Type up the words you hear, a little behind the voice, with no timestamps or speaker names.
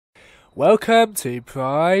Welcome to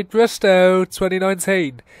Pride Bristol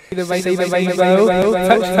 2019. The rainbow, touch the rainbow.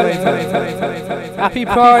 Happy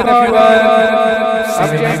Pride, everyone! See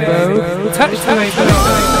the rainbow, touch the rainbow.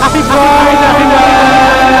 Happy Pride,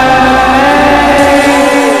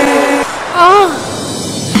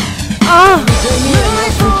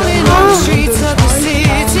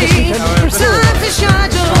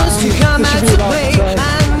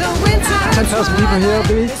 people here, I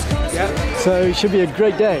believe. Yeah. So it should be a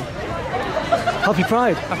great day. Happy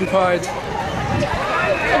Pride. Happy Pride.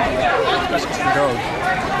 That's just the goal.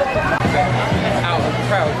 Out of the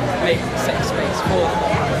crowd, make safe space for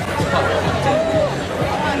the public.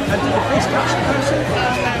 And did the police catch the person?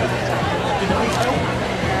 Did the police help?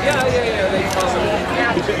 Yeah. They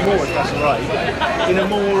A bit more, if that's right. In a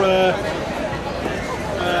more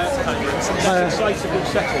incisive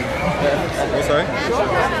setting. Oh, sorry?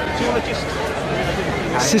 Do you want to just...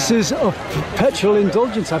 Sisters of Perpetual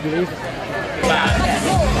Indulgence, I believe.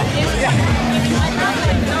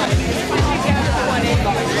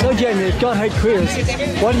 So Jamie, God hate queers.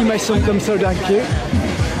 Why do you make them so damn cute?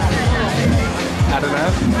 I don't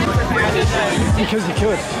know. Because you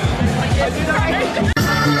could. Happy Pride.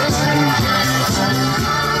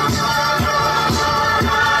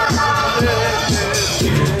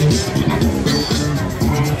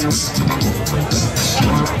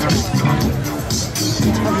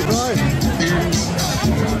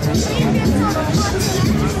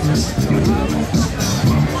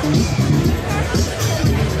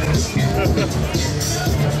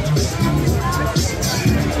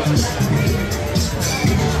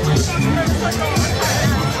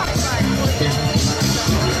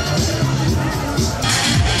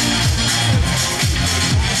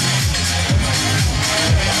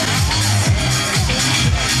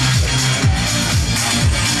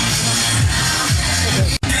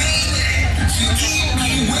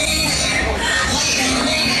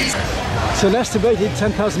 So an estimated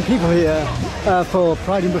 10,000 people here for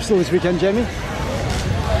Pride in Bristol this weekend, Jamie.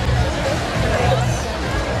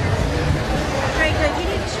 Draco, do you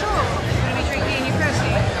need a straw? Are we drinking your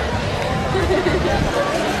Percy?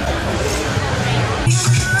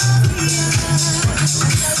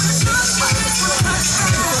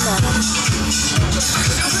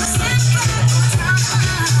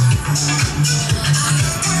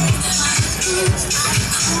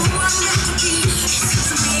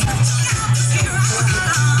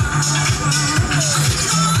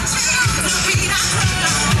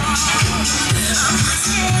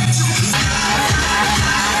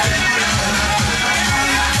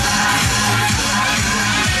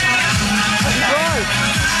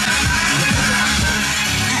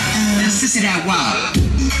 Let's sit out wild.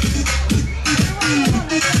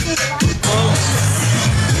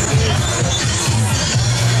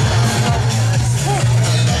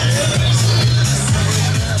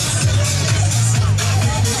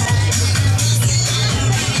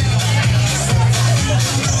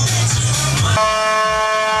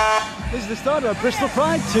 This is the start of Bristol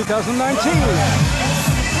Pride 2019.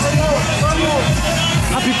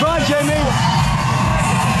 Happy Pride, Jamie!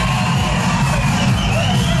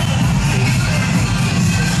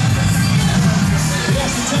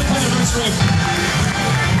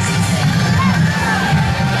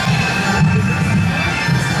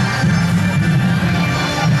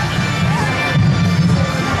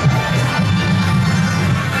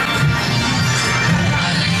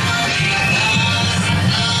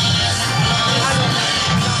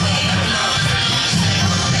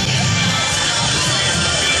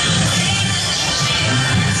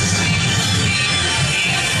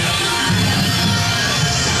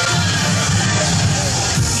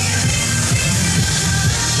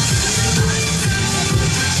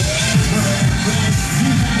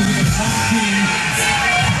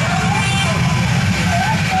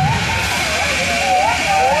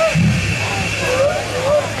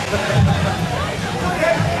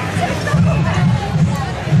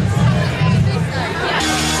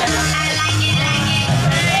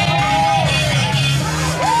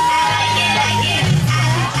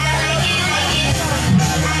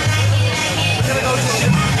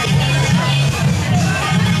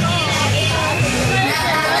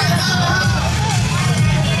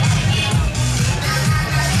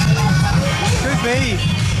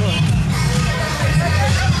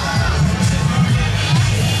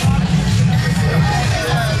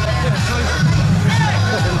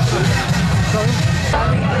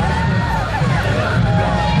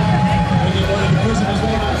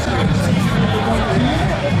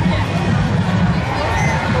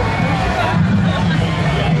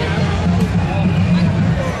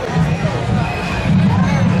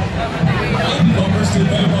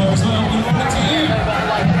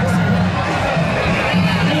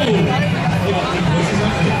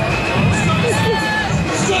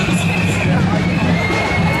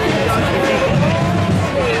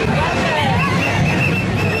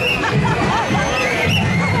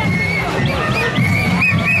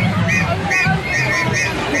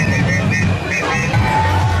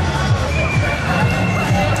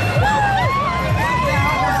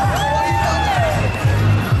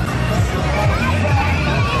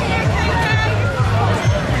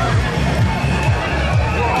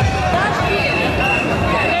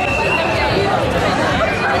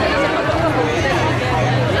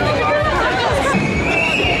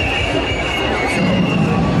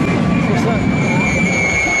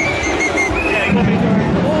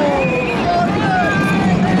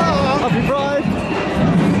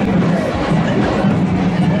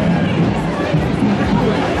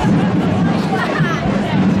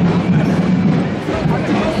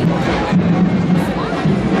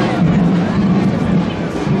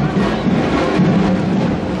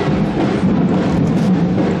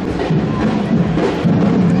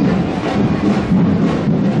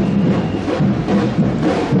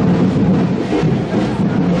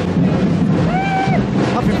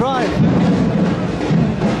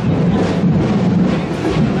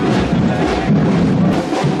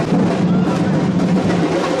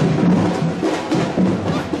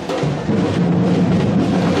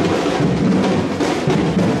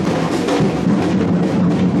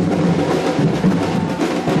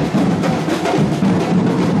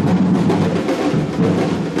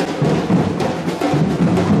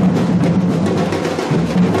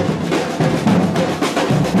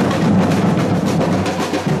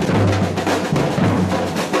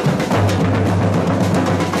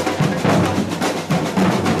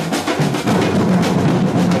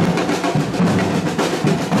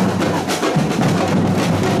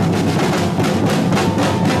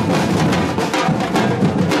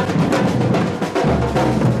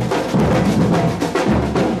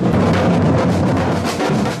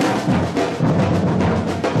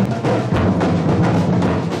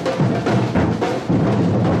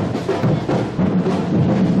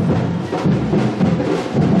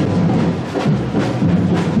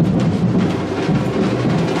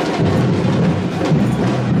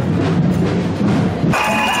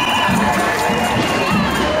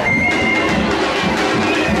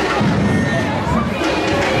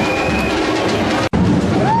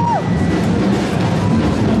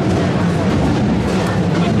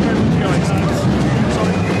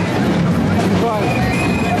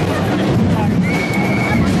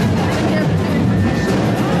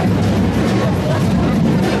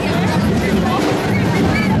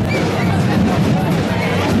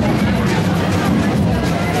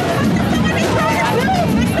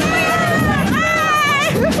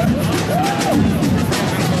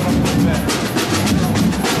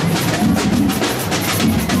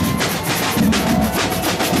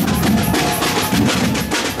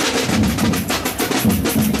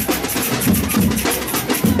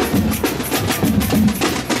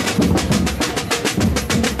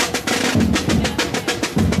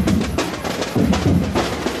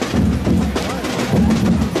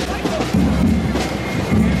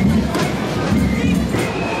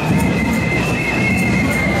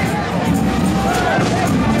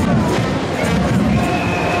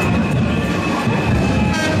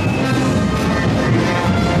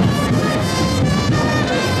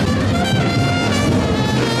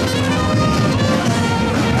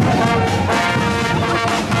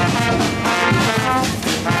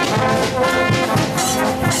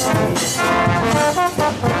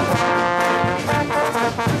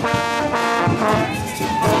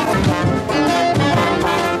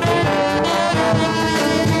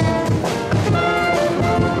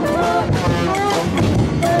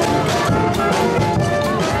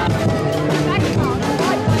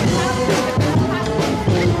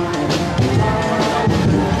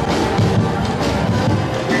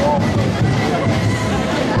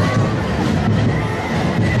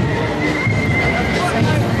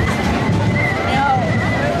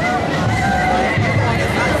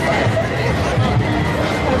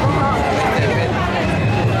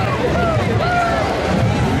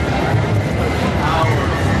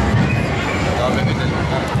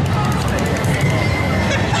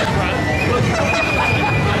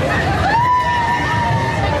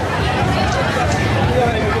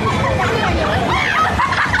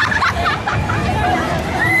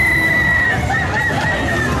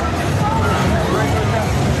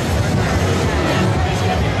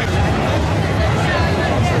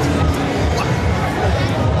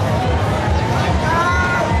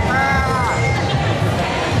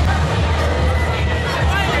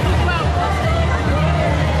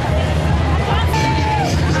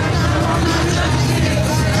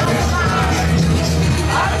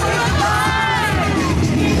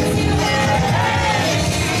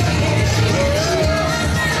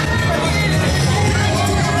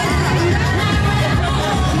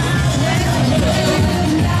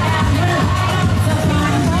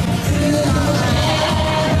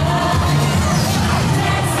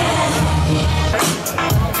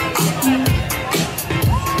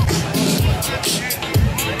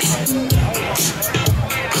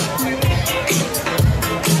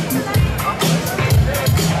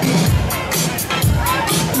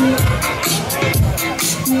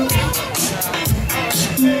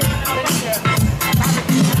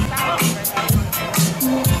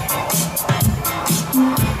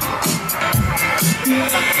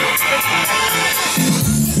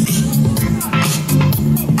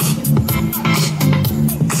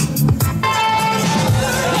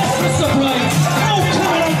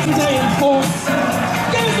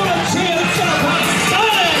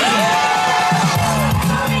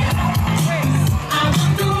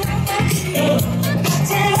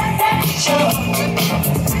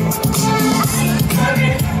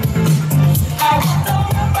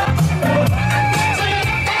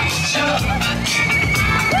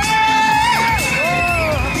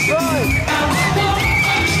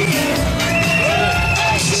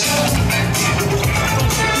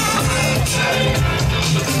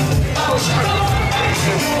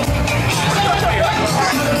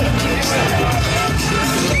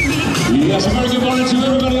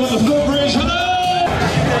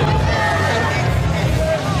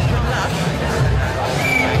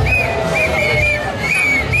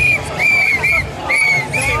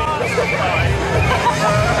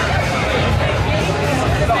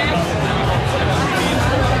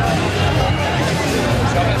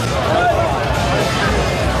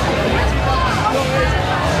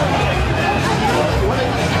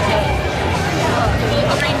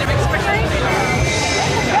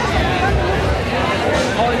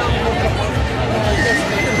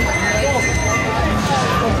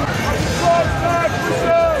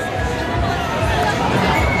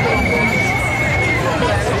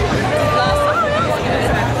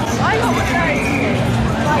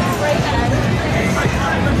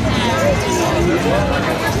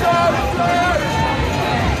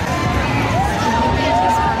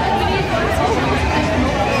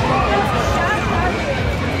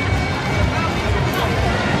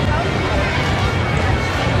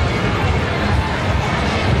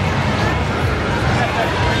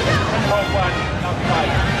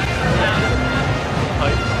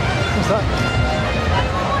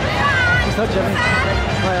 touch, Jimmy. Oh,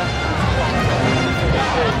 yeah.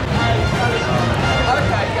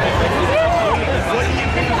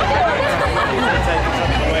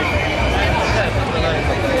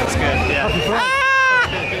 That's good, yeah. Happy Pride.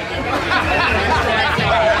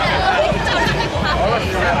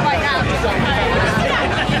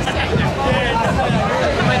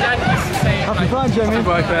 Happy Pride, Jimmy.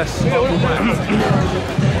 Bye, Chris.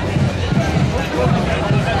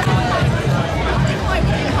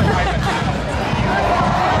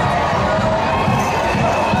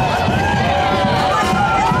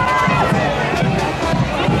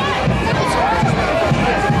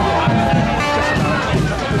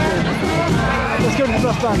 Let's go to the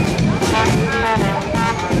brass band.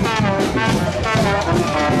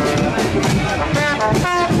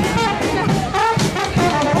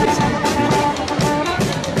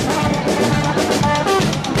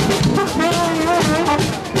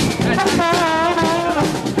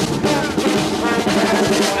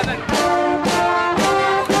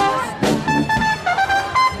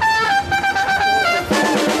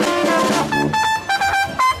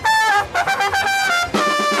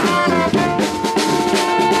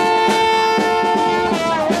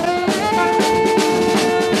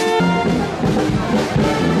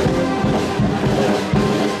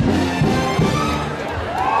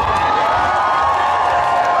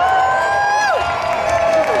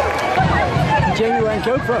 Jamie went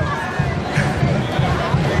GoPro.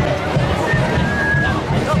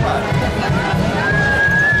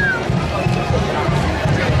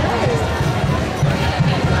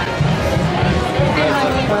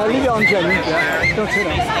 Leave it on, Jamie. Yeah. Don't sit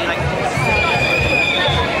on.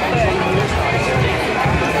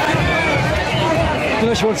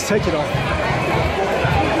 Unless you want to take it off.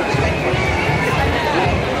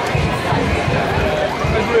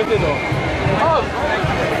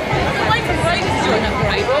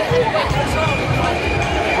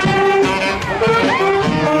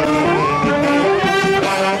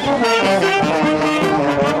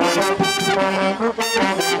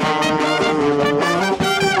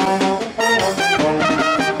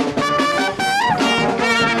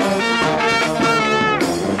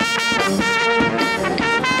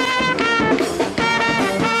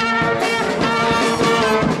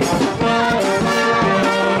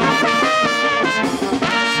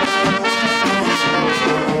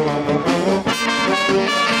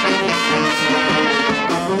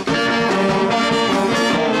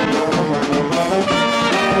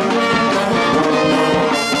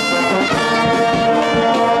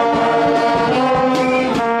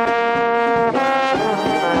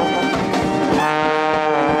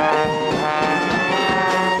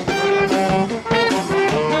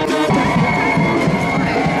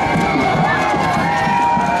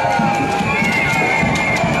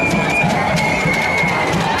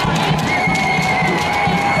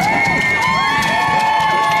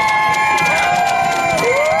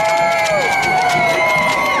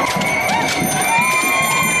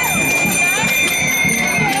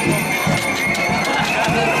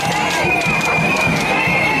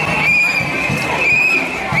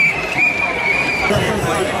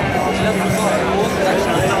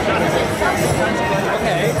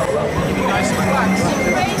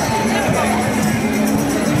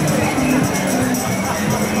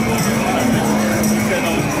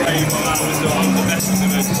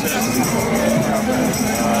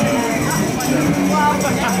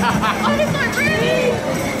 I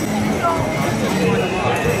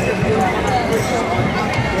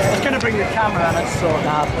was going to bring the camera and I just saw it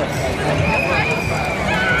happen.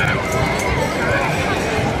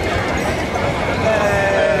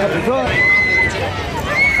 Happy Pride.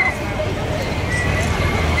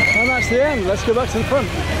 And that's the end. Let's go back to the front.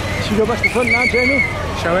 Should we go back to the front now, Jamie?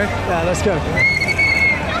 Shall we? Yeah, let's go.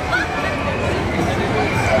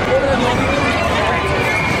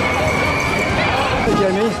 Hey,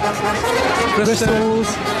 Jamie. Bristol's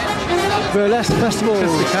Burlesque Festival.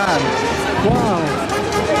 Yes, we can. Wow.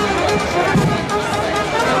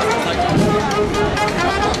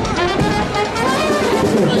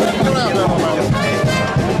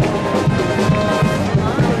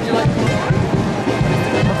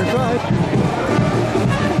 Happy Pride.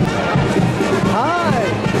 Hi.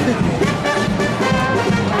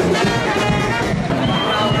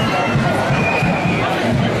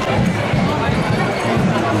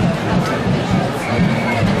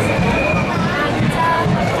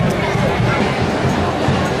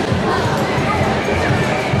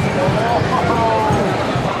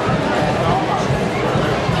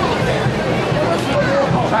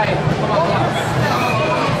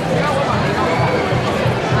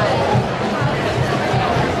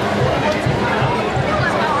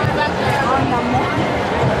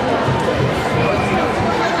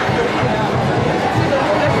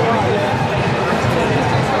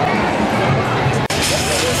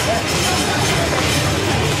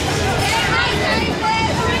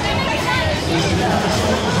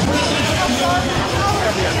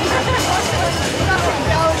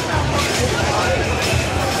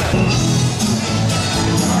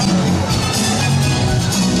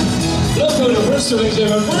 Bristol, ladies and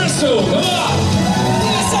gentlemen. Bristol, come on!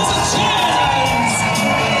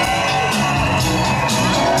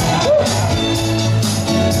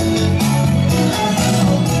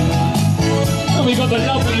 And we've got the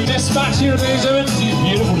lovely dispatch here, ladies and gentlemen. She's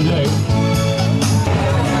beautiful today.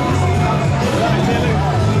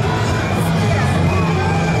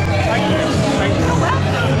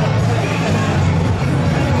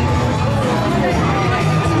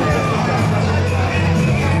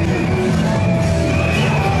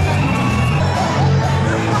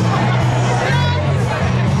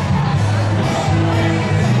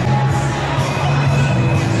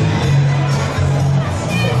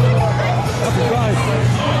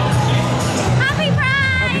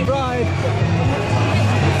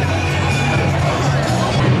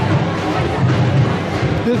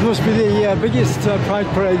 This must be the biggest Pride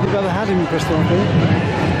parade we've ever had in Bristol, I think.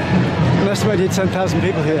 An estimated 10,000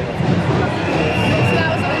 people here.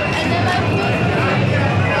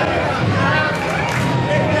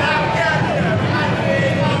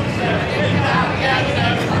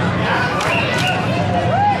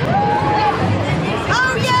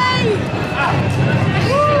 Oh, yay!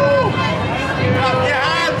 Woo! Clap your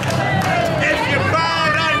hands! If you're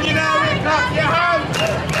proud and you know it, clap your hands!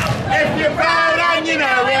 If you're proud and you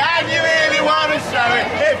know it, and you really want to show it,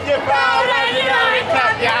 if you're proud and you know it,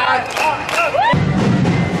 clap your hands!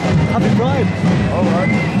 Happy Pride! Alright.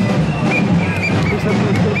 Looks like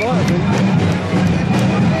it's good buy, I think.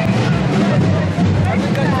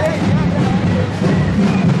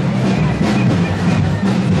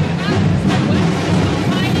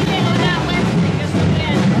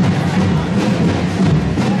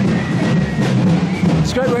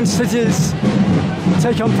 It's great when cities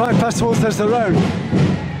take on Pride festivals as their own.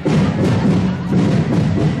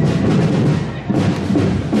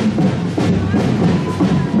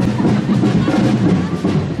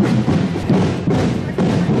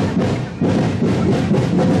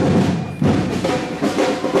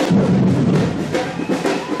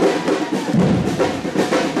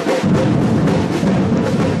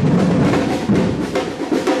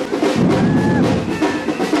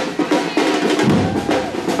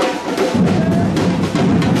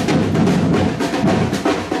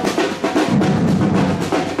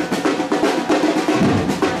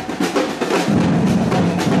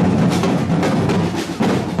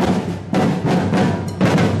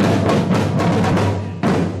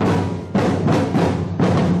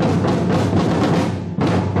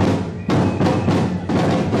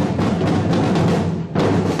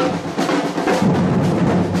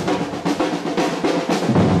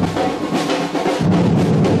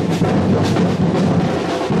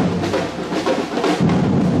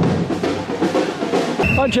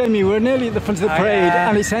 Hi Jamie, we're nearly at the front of the parade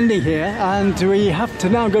and it's ending here, and we have to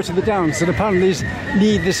now go to the Downs, and apparently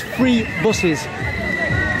there's free buses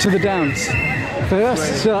to the Downs. For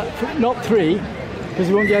us, not three, because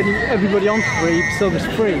we won't get everybody on free, so there's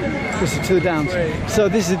free buses to the Downs. So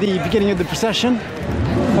this is the beginning of the procession.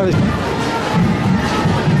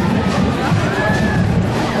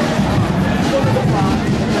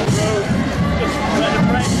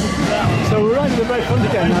 So we're right at the very front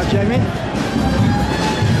again now, Jamie.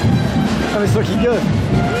 And it's looking good.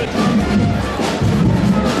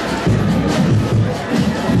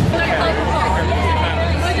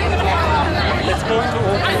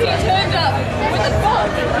 And he turned up with a bomb.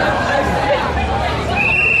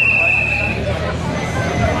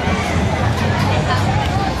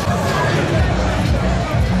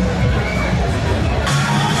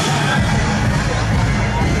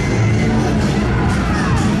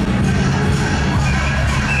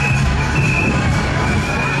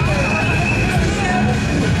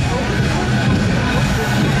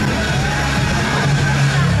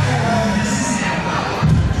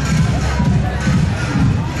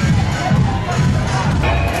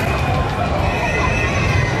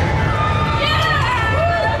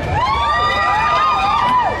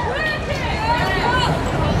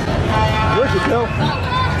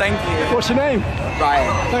 Thank you. What's your name?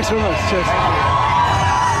 Ryan. Thanks very much. Cheers.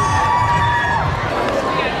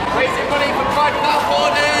 Raising money for Pride Without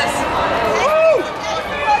Borders.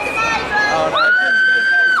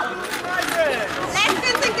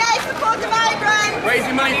 Lesbians and gays support the migrants.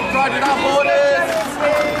 Raising money for Pride Without Borders.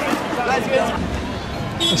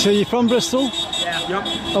 Lesbians. So you're from Bristol? Yeah. Yep.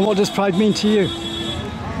 And what does Pride mean to you?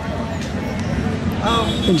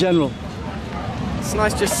 In general? It's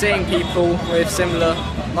nice just seeing people with similar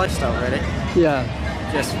lifestyle, really. Yeah.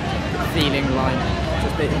 Just feeling like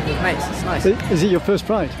just being with mates. It's nice. Is it your first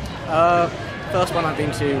Pride? First one I've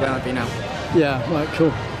been to when I've been out. Yeah, right,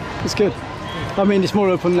 cool. It's good. I mean, it's more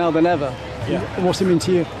open now than ever. Yeah. What's it mean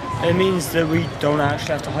to you? It means that we don't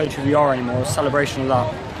actually have to hide who we are anymore. A celebration of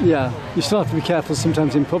that. Yeah, you still have to be careful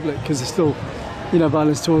sometimes in public because there's still, you know,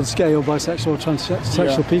 violence towards gay or bisexual or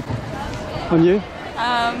transsexual people. And you?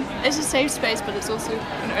 It's a safe space, but it's also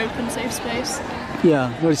an open safe space.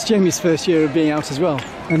 Yeah, well, it's Jamie's first year of being out as well,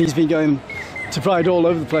 and he's been going to Pride all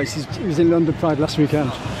over the place. He was in London Pride last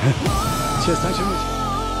weekend. Cheers, thanks very much.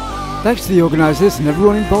 Thanks to the organisers and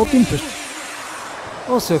everyone involved in Bristol.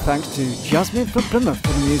 Also thanks to Jasmine from Plymouth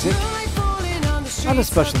for the music, and a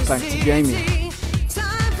special thanks to Jamie.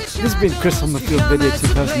 This has been Chris on the Field Video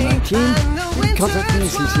 2019. You can contact me at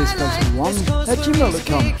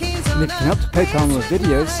ccspencer1@gmail.com, and if you can help to PayPal my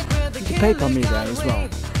videos, you can PayPal me there as well.